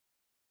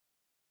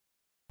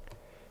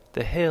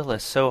The hill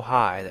is so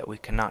high that we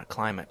cannot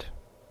climb it.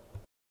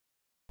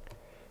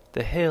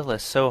 The hill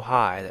is so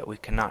high that we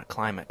cannot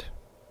climb it.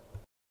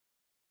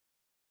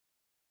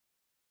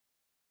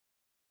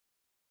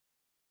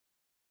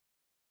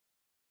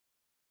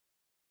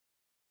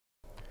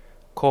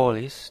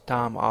 Colis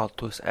tam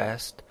altus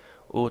est,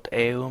 ut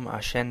eum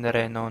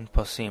ascendere non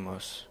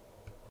possimus.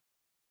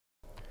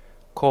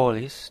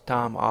 Colis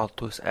tam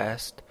altus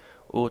est,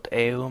 ut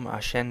eum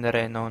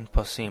ascendere non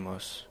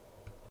possimus.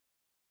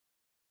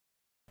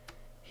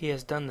 He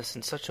has done this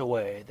in such a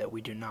way that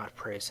we do not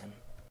praise him.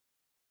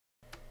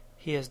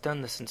 He has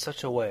done this in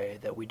such a way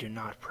that we do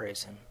not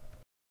praise him.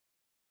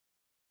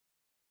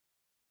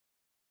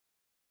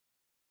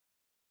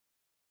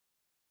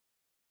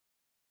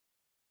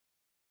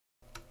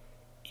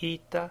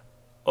 Ita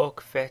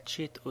hoc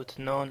fecit ut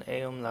non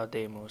eum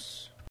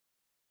laudemus.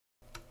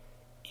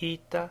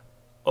 Ita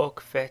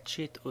hoc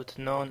fecit ut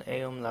non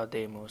eum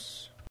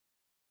laudemus.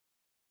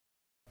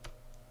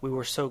 We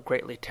were so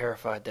greatly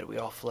terrified that we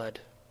all fled.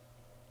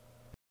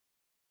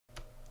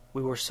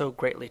 We were so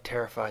greatly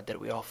terrified that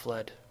we all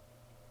fled.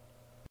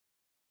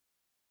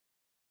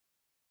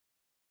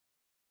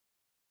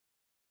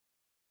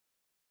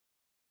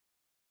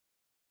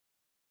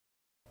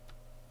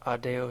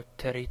 Adeo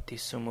teriti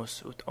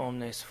sumus ut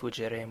omnes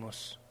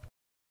fugeremus.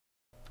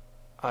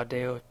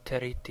 Adeo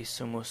teriti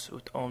sumus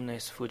ut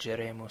omnes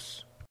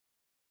fugeremus.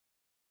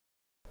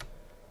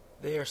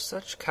 They are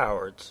such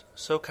cowards,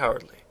 so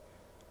cowardly,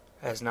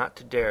 as not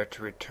to dare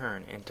to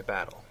return into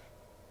battle.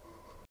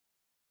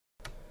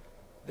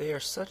 They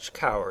are such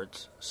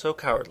cowards, so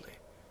cowardly,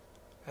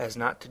 as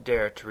not to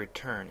dare to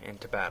return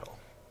into battle.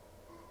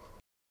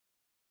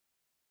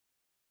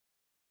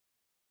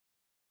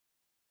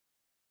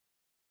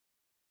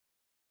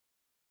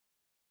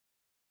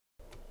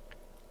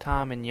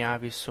 Tam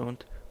ignavi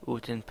sunt,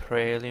 ut in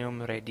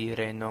praelium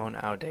redire non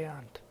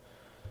audeant.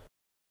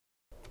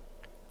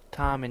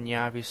 Tam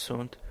ignavi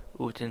sunt,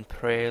 ut in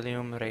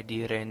praelium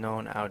redire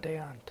non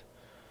audeant.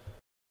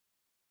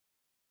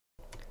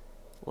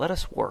 Let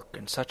us work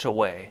in such a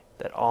way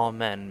that all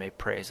men may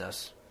praise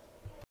us.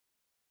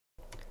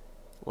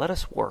 Let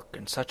us work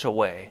in such a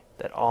way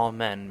that all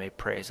men may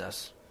praise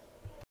us.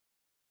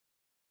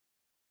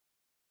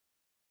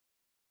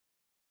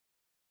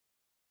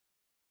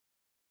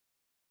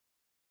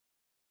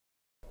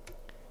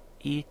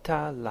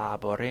 Ita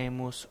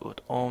laboremus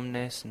ut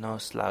omnes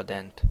nos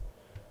laudent.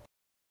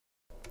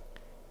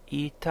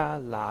 Ita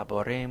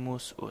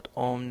laboremus ut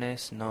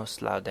omnes nos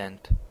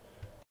laudent.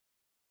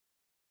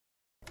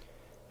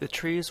 The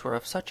trees were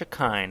of such a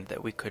kind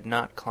that we could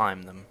not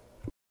climb them.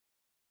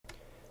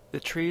 The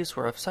trees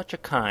were of such a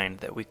kind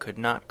that we could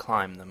not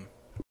climb them.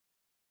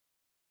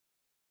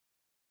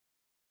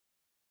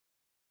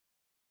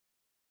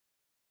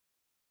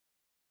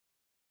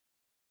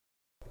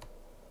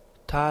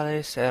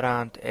 Tales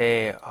erant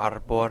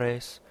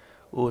arbores,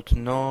 ut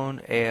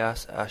non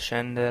eas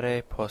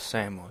ascendere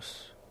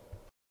possemus.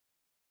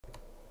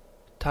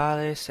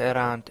 Tales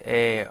erant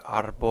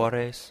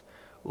arbores,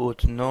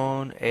 ut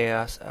non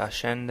eas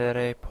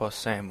ascendere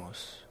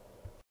possemus.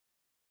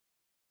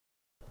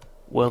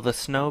 Will the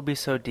snow be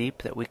so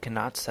deep that we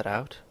cannot set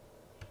out?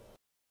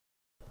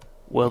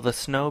 Will the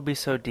snow be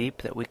so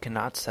deep that we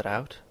cannot set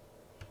out?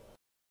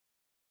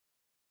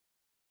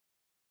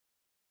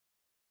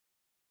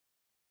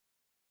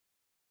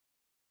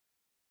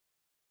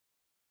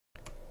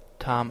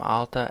 Tam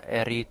alta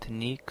erit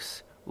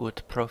nix,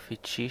 ut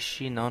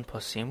proficisci non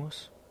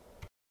possimus?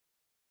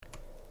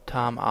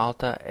 Tam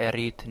alta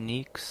erit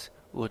nix,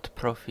 ut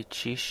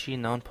proficisci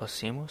non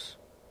possimus?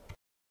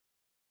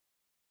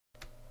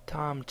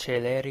 Tam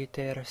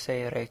celeriter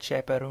se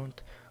receperunt,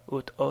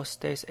 ut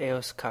hostes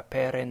eos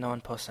capere non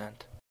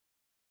possent.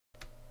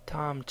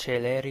 Tam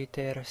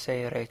celeriter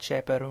se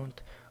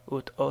receperunt,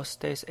 ut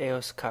hostes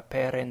eos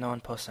capere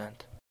non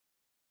possent.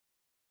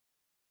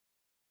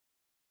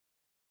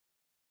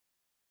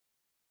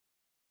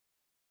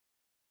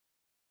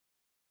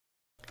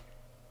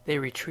 They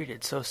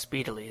retreated so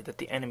speedily that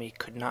the enemy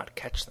could not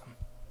catch them.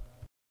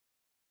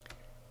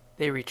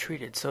 They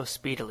retreated so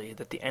speedily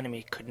that the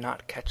enemy could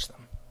not catch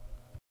them.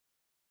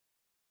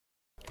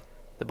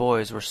 The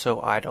boys were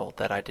so idle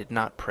that I did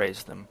not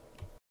praise them.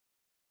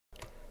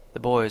 The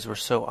boys were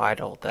so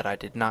idle that I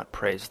did not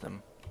praise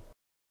them.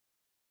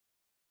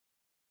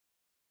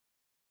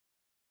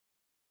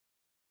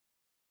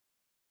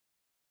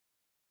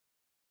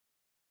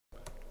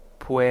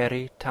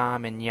 Pueri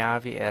tam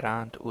ignavi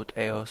erant ut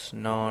eos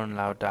non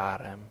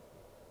laudarem.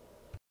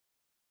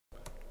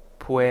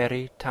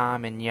 Pueri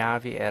tam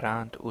ignavi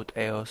erant ut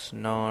eos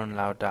non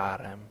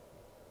laudarem.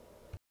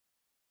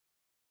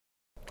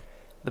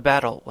 The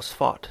battle was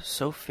fought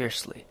so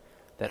fiercely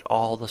that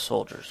all the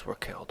soldiers were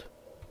killed.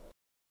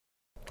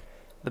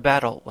 The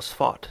battle was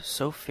fought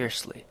so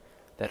fiercely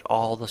that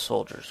all the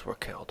soldiers were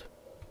killed.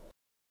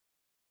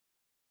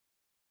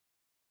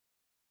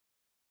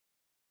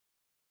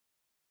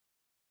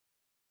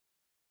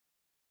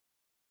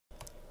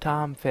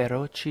 Tam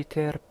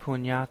ferociter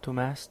pugnatum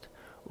est,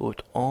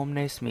 ut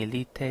omnes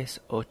milites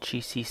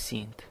occi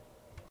sint.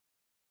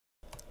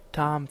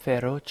 Tam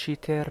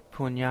ferociter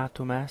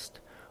pugnatum est,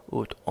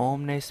 ut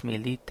omnes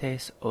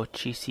milites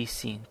occi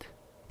sint.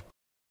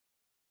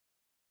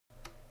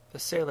 The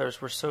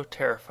sailors were so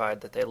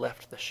terrified that they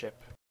left the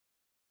ship.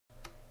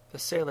 The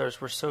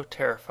sailors were so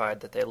terrified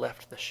that they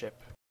left the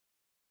ship.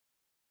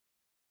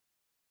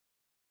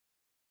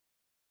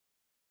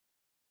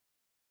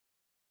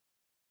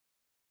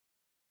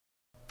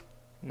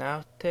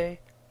 Naute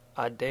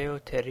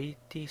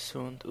adeoteriti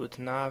sunt ut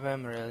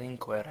navem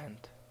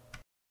relinquerent.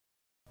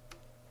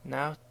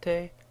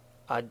 Naute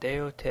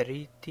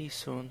adeoteriti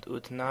sunt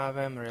ut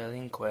navem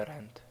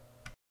relinquerent.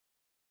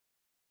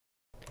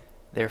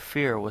 Their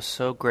fear was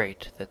so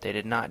great that they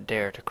did not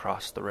dare to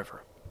cross the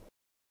river.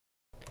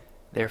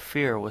 Their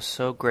fear was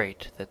so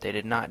great that they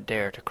did not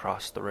dare to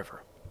cross the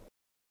river.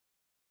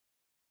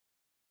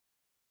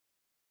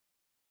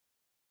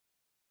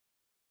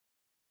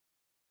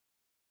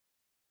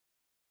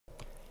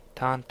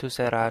 Tantus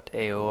erat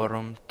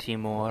eorum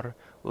timor,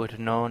 ut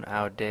non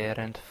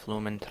auderent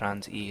flumen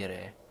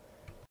transire.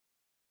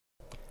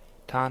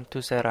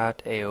 Tantus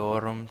erat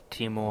eorum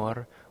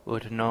timor,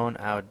 ut non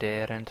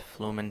auderent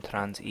flumen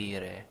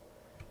transire.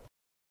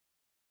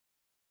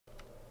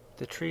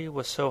 The tree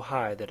was so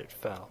high that it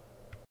fell.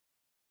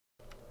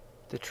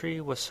 The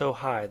tree was so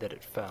high that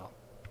it fell.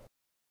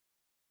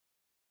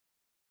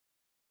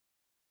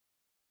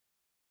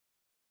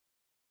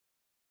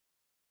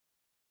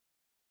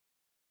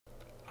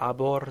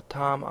 Abor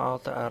tam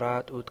alta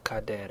erat ut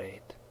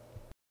caderet.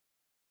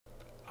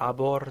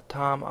 Abor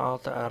tam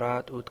alta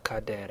erat ut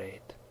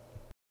caderet.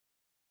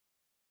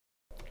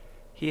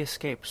 He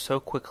escaped so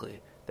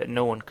quickly that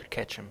no one could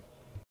catch him.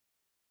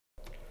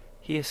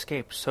 He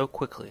escaped so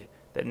quickly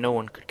that no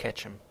one could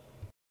catch him.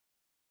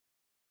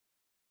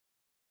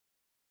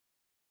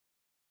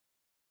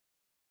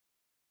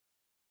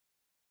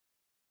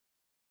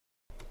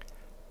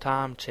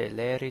 Tam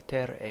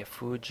celeriter e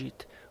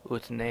fugit,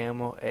 ut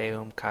nemo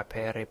eum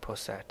capere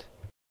posset.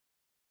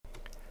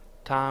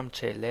 Tam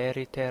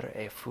celeriter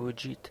e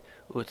fugit,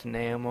 ut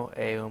nemo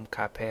eum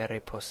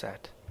capere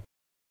posset.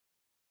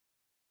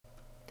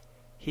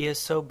 He is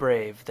so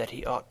brave that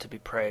he ought to be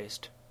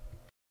praised.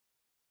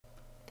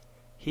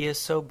 He is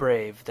so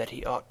brave that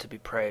he ought to be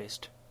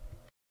praised.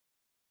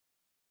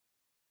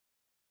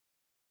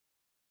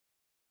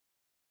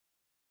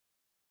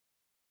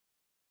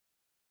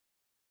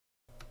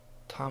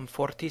 Tam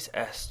fortis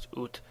est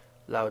ut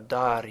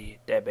laudari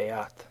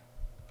debeat.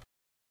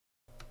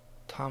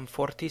 Tam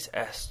fortis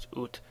est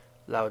ut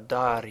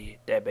laudari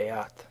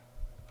debeat.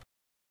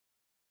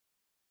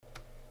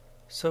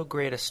 So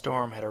great a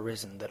storm had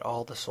arisen that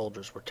all the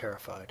soldiers were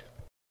terrified.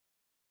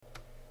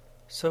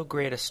 So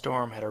great a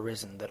storm had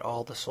arisen that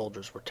all the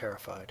soldiers were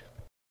terrified.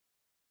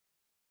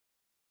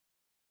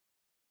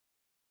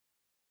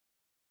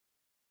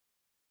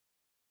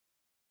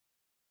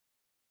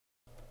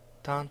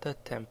 Tanta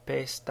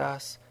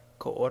tempestas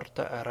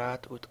coorta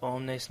erat ut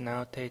omnes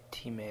naute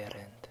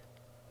timerent.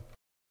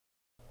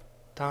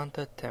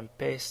 Tanta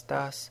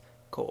tempestas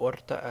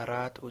coorta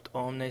erat ut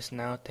omnes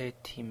naute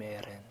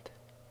timerent.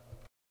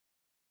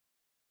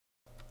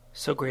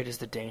 So great is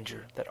the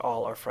danger that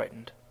all are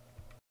frightened.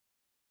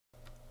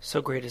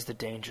 So great is the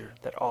danger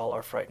that all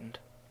are frightened.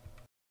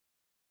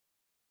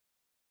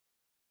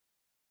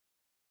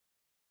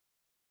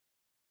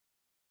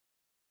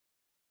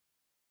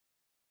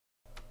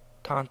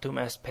 Tantum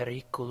est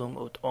periculum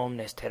ut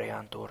omnes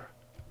tereantur.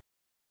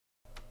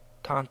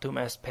 Tantum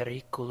est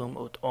periculum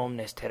ut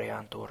omnes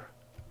tereantur.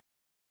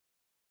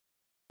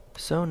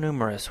 So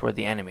numerous were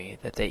the enemy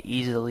that they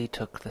easily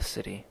took the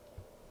city.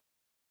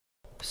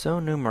 So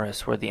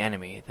numerous were the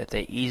enemy that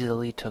they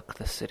easily took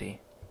the city.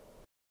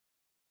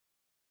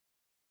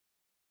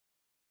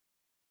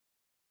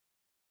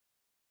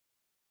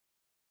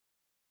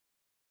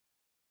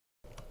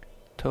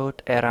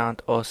 Tot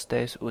erant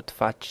hostes ut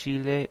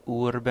facile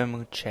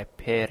urbem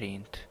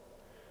ceperint.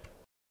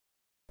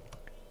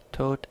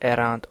 Tot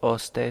erant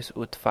hostes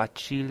ut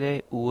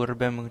facile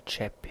urbem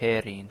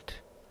ceperint.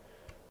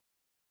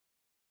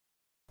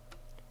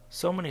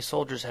 So many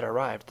soldiers had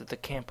arrived that the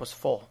camp was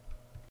full.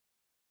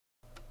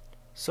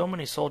 So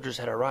many soldiers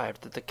had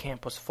arrived that the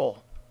camp was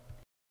full.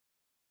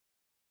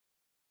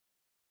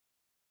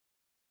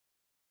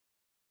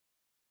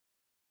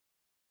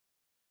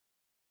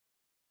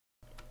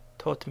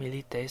 Tot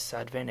milites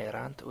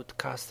advenerant ut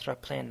castra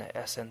plena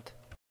essent.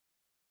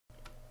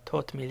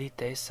 Tot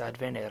milites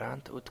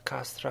advenerant ut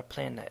castra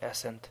plena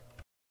essent.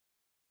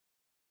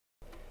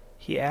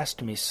 He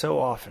asked me so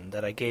often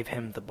that I gave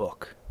him the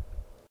book.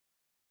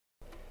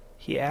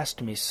 He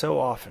asked me so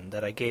often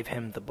that I gave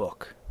him the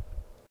book.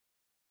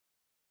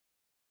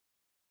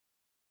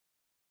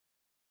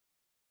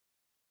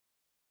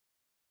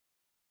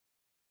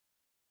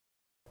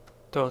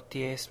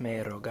 Toties me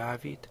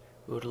rogavit,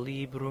 ur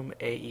librum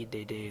ei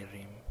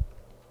dederim.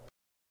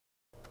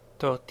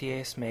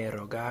 Toties me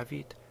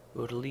rogavit,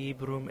 ur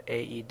librum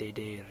ei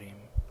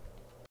dederim.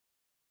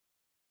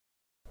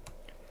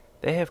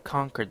 They have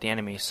conquered the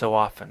enemy so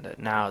often that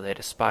now they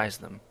despise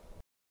them.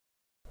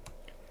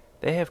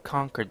 They have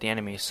conquered the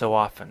enemy so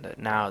often that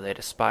now they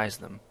despise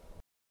them.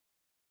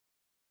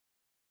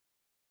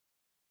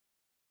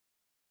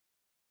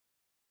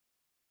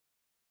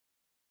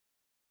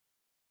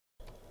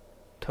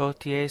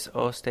 Toties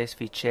ostes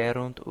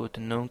vicerunt ut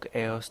nunc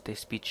eos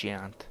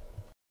despiciant.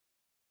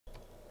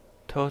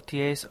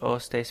 Toties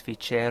ostes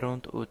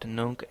vicerunt ut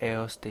nunc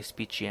eos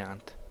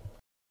despiciant.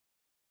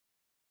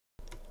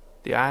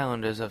 The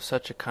island is of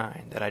such a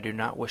kind that I do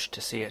not wish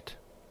to see it.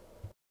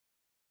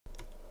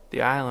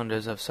 The island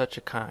is of such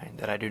a kind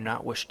that I do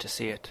not wish to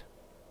see it.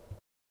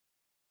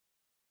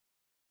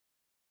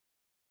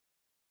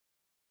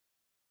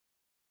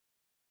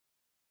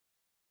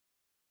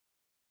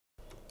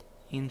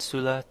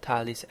 Insula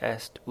talis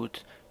est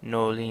ut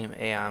nolim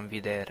eam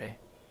videre.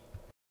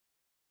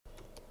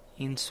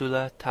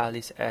 Insula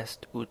talis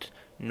est ut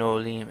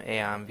nolim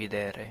eam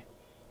videre.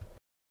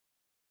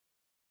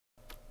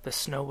 The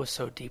snow was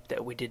so deep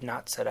that we did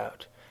not set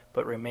out,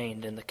 but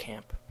remained in the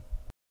camp.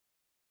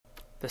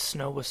 The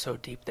snow was so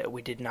deep that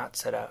we did not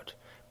set out,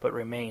 but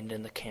remained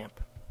in the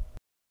camp.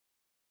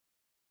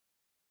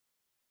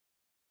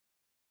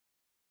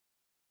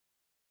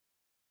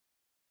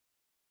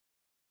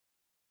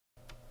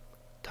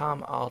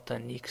 Tam alta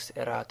nix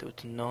erat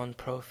ut non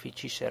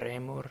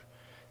proficiseremur,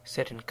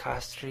 sed in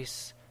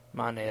castris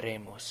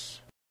maneremus.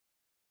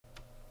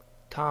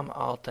 Tam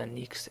alta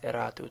nix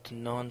erat ut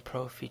non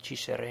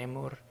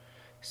proficiseremur,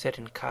 sed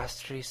in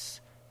castris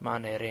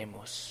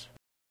maneremus.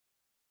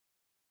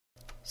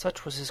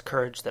 Such was his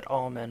courage that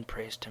all men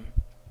praised him.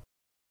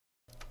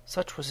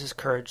 Such was his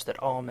courage that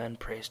all men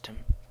praised him.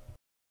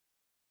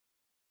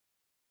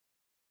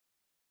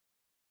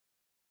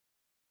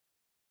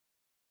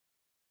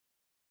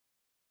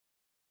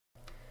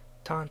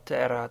 Tanta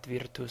erat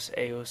virtus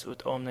eius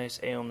ut omnes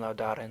eum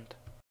laudarent.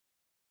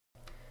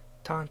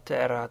 Tanta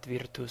erat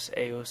virtus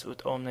eius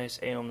ut omnes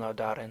eum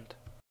laudarent.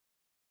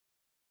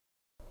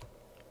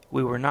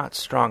 We were not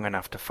strong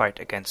enough to fight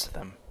against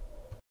them.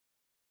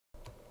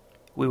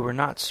 We were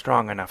not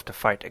strong enough to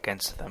fight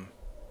against them.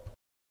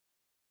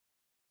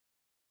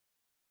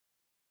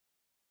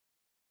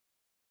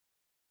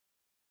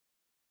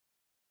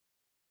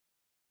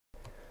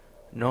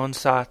 Non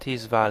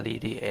satis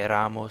validi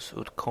eramus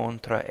ut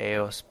contra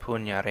eos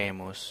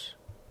pugnaremus.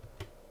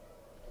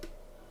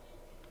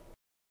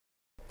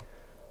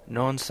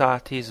 Non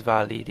satis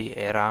validi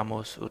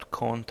eramus ut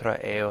contra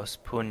eos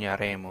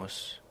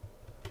pugnaremus.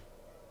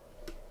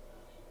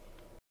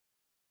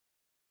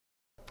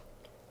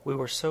 We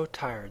were so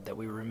tired that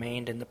we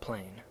remained in the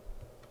plain.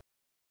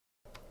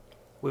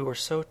 We were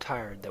so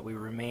tired that we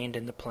remained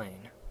in the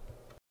plain.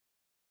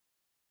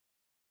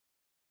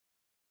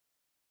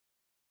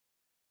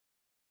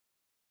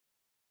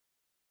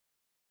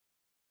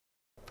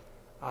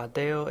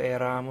 Adeo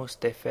eramus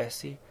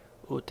defesi,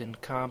 ut in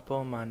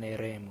campo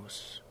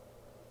maneremus.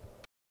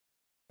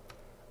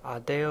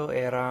 Adeo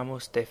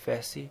eramus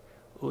defesi,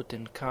 ut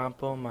in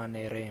campo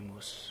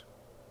maneremus.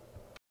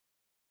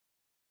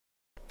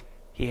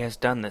 He has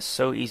done this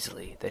so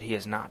easily that he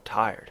is not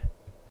tired.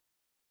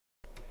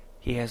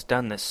 He has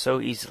done this so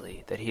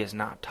easily that he is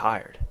not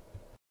tired.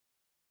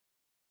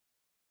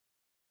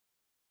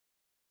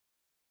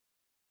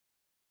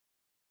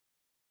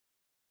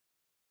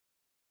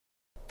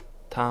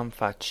 Tam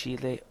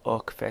facile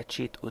hoc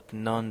fecit ut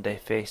non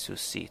defesus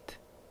sit.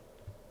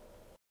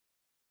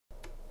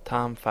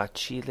 Tam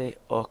facile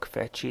hoc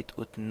fecit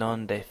ut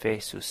non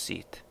defesus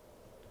sit.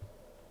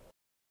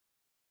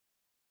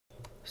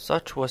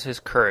 Such was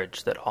his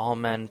courage that all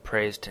men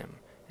praised him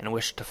and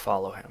wished to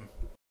follow him.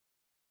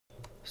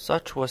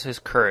 Such was his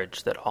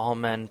courage that all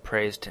men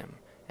praised him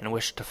and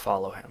wished to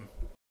follow him.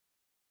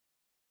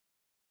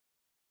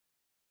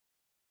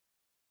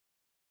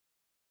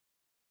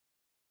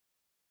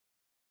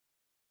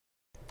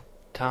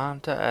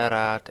 Tanta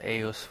erat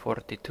eius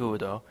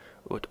fortitudo,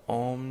 ut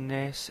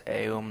omnes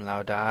eum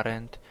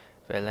laudarent,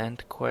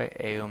 velentque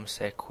eum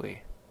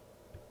sequi.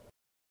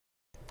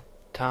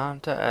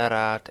 Tanta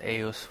erat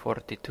eius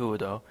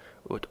fortitudo,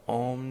 ut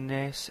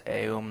omnes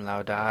eum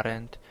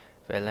laudarent,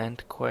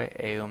 velentque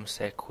eum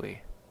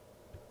sequi.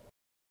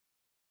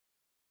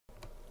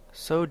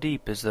 So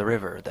deep is the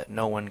river that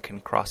no one can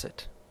cross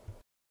it.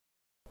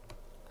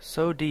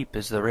 So deep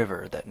is the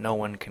river that no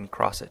one can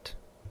cross it.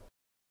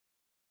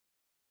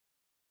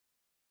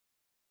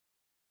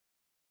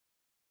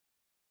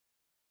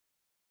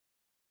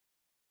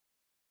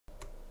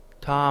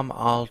 Tam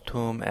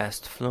altum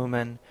est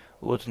flumen,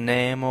 ut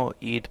nemo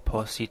id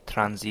possit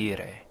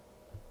transire.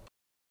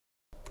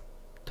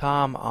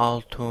 Tam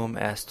altum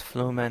est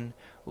flumen,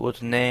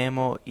 ut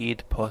nemo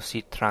id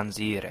possit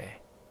transire.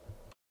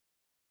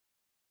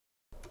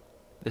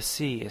 The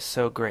sea is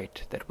so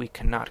great that we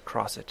cannot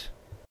cross it.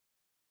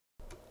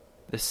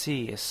 The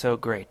sea is so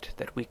great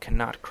that we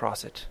cannot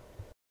cross it.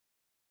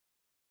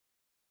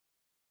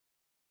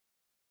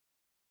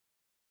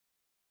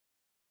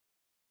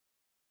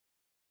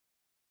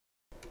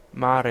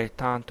 Mare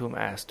tantum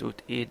est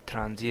ut id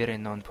transire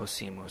non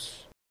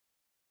possimus.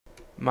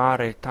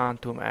 Mare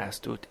tantum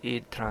est ut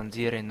id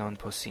transire non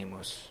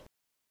possimus.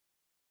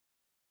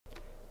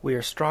 We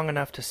are strong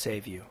enough to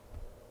save you.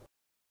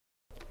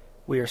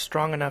 We are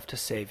strong enough to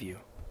save you.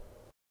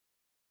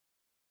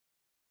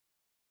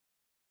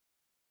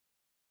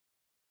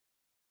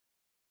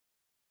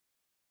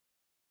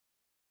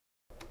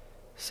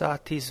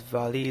 Satis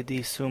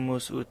validi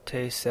sumus ut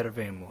te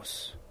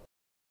servemus.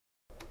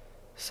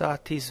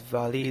 Satis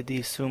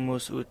validi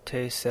sumus ut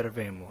te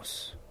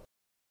servemus.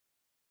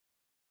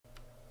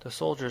 The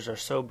soldiers are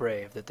so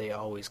brave that they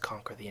always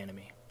conquer the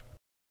enemy.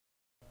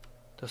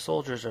 The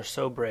soldiers are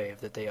so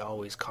brave that they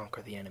always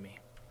conquer the enemy.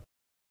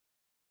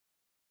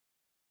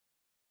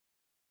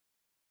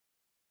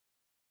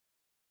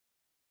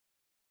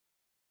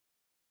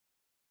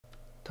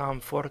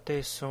 Tam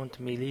fortes sunt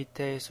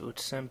milites ut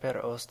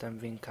semper ostem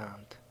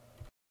vincant.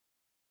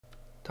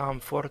 Tam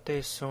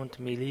fortes sunt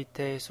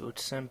milites ut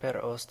semper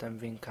ostem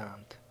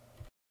vincant.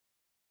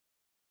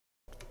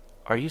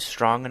 Are you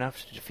strong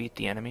enough to defeat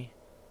the enemy?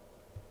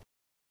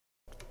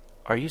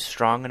 Are you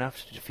strong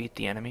enough to defeat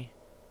the enemy?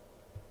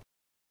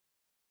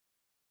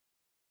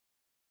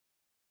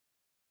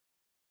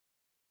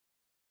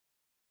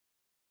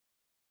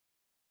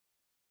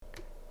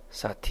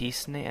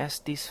 Satisne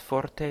estis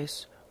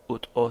fortes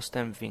ut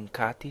ostem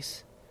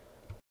vincatis?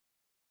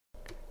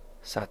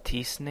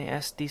 Satisne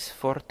estis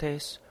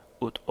fortes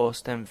ut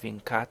ostem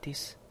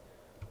vincatis?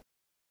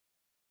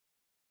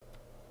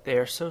 They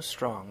are so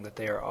strong that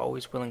they are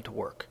always willing to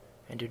work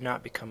and do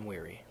not become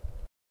weary.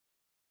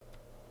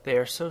 They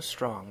are so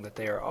strong that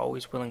they are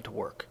always willing to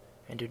work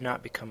and do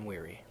not become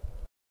weary.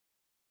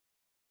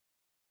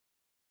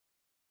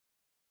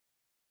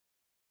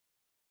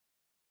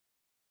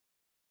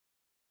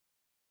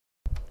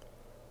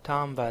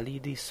 Tam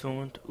validi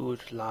sunt ut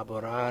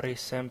laborari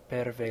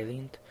semper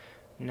velint,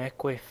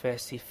 neque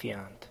feci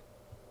fiant.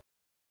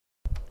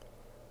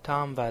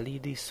 Tam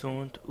validi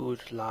sunt ut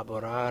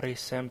laborari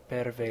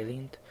semper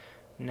velint,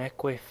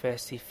 neque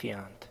feci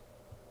fiant.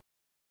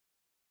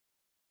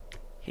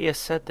 He has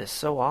said this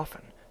so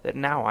often that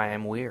now I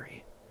am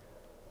weary.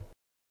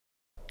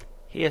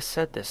 He has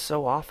said this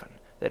so often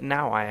that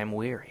now I am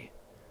weary.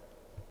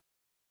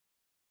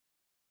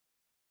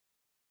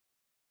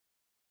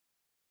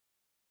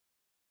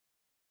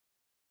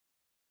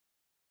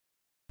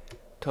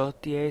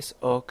 Toties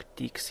hoc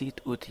dixit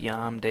ut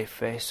iam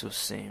defesus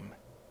sim.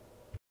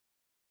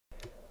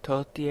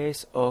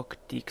 Toties hoc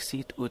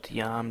dixit ut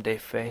iam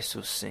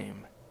defesus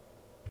sim.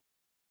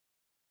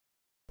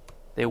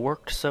 They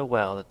worked so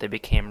well that they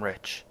became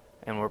rich,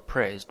 and were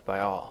praised by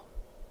all.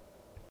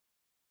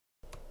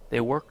 They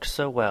worked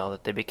so well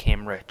that they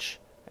became rich,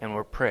 and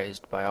were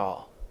praised by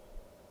all.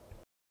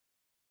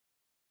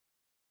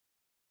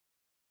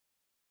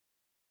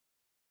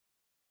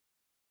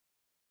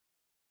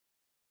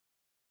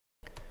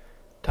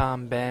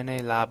 Tam bene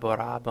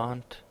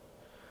laborabant,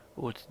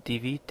 ut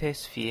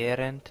divites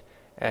fierent,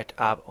 et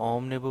ab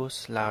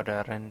omnibus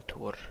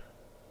laudarentur.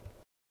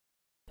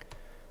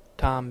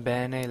 Tam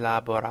bene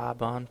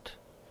laborabant,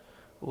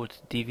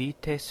 ut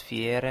divites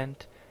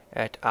fierent,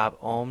 et ab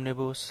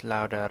omnibus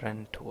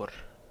laudarentur.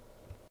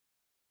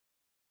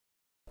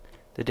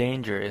 The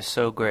danger is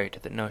so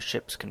great that no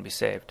ships can be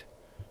saved.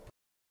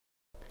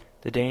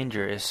 The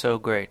danger is so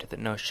great that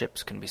no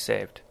ships can be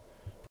saved.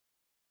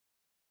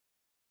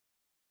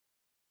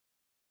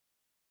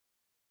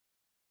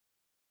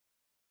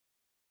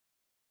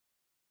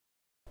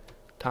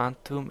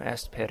 Tantum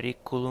est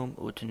periculum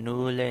ut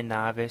nulle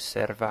naves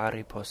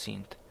servari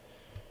possint.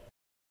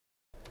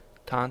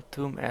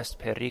 Tantum est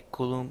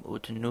periculum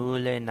ut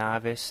nulle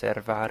naves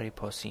servari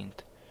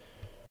possint.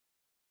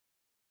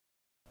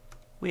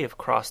 We have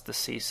crossed the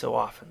sea so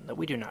often that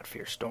we do not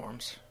fear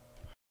storms.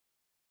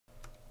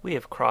 We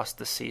have crossed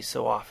the sea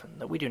so often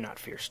that we do not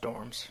fear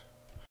storms.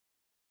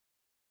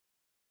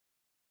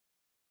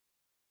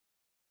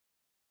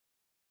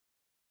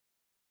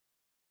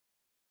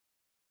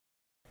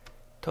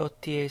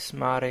 Toties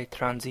mare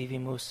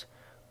transivimus,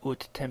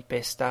 ut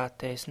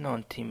tempestates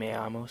non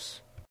timeamus.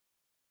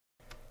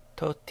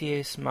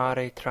 Toties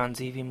mare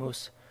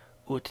transivimus,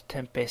 ut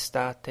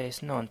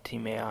tempestates non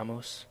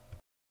timeamus.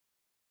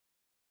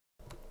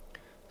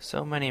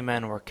 So many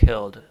men were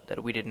killed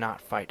that we did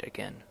not fight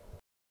again.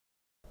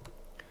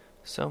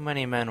 So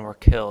many men were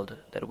killed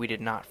that we did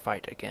not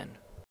fight again.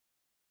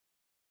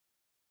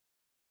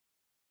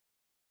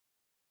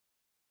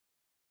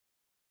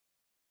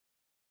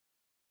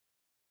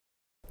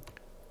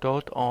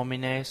 Tot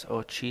homines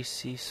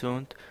occissi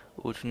sunt,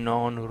 ut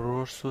non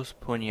rursus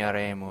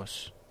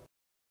puniaremus.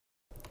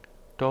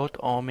 Tot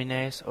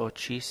homines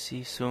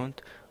occissi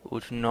sunt,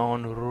 ut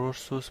non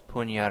rursus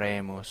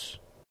puniaremus.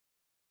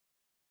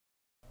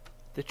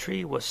 The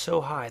tree was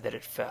so high that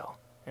it fell,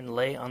 and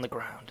lay on the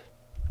ground.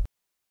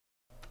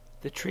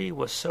 The tree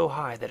was so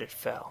high that it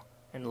fell,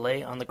 and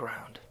lay on the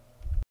ground.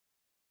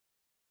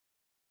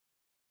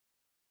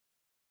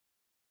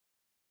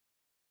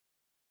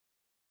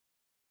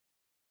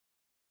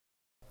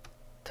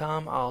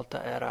 Tam alta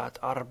erat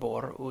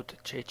arbor ut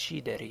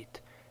ceciderit,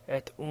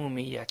 et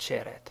umi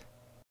jaceret.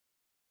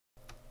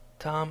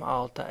 Tam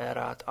alta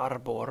erat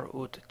arbor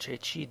ut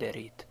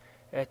ceciderit,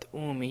 et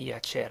umi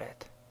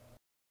jaceret.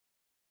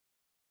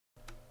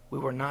 We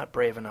were not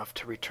brave enough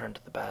to return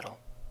to the battle.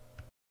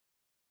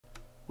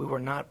 We were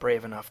not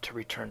brave enough to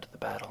return to the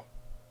battle.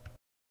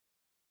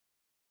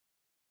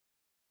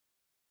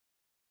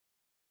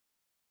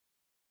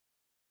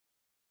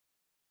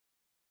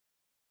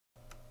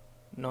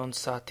 Non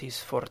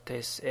satis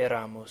fortes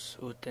eramus,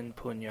 ut in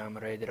pugnam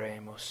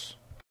redremus.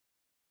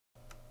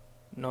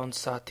 Non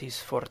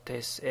satis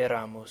fortes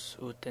eramus,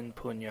 ut in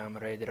pugnam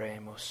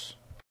redremus.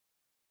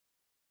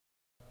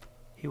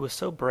 He was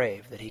so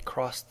brave that he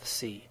crossed the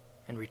sea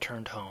and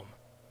returned home.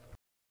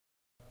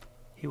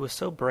 He was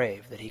so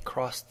brave that he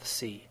crossed the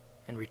sea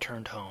and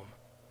returned home.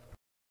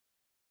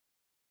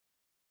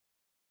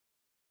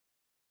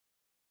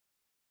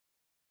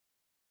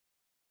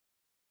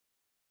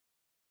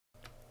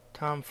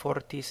 Tam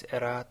fortis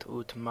erat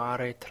ut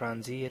mare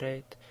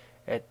transiret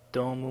et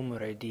domum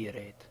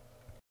rediret.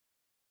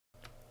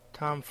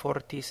 Tam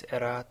fortis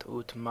erat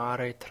ut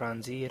mare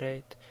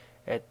transiret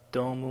et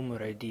domum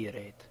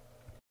rediret.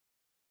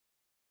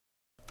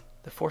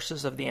 The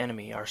forces of the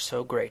enemy are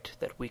so great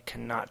that we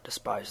cannot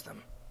despise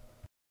them.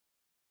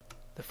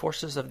 The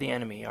forces of the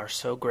enemy are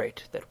so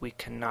great that we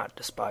cannot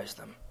despise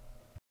them.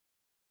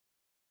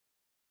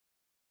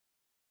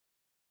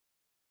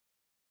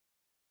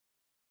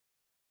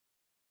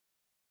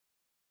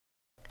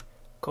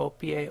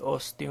 Copiae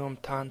ostium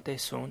tante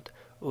sunt,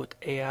 ut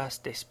eas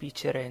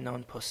despicere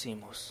non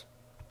possimus.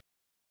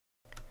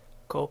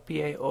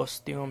 Copiae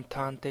ostium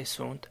tante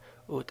sunt,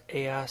 ut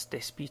eas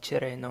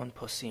despicere non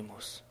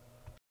possimus.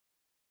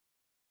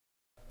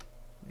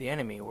 The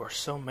enemy were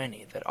so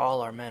many that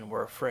all our men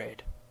were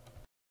afraid.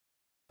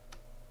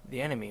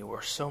 The enemy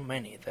were so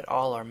many that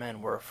all our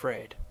men were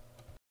afraid.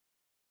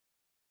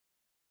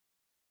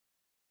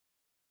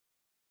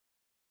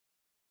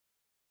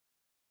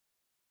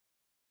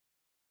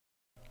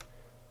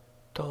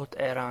 Tot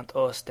erant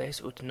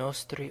hostes ut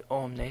nostri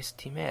omnes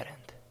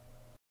timerent.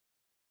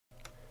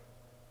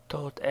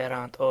 Tot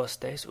erant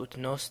hostes ut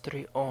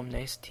nostri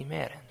omnes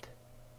timerent.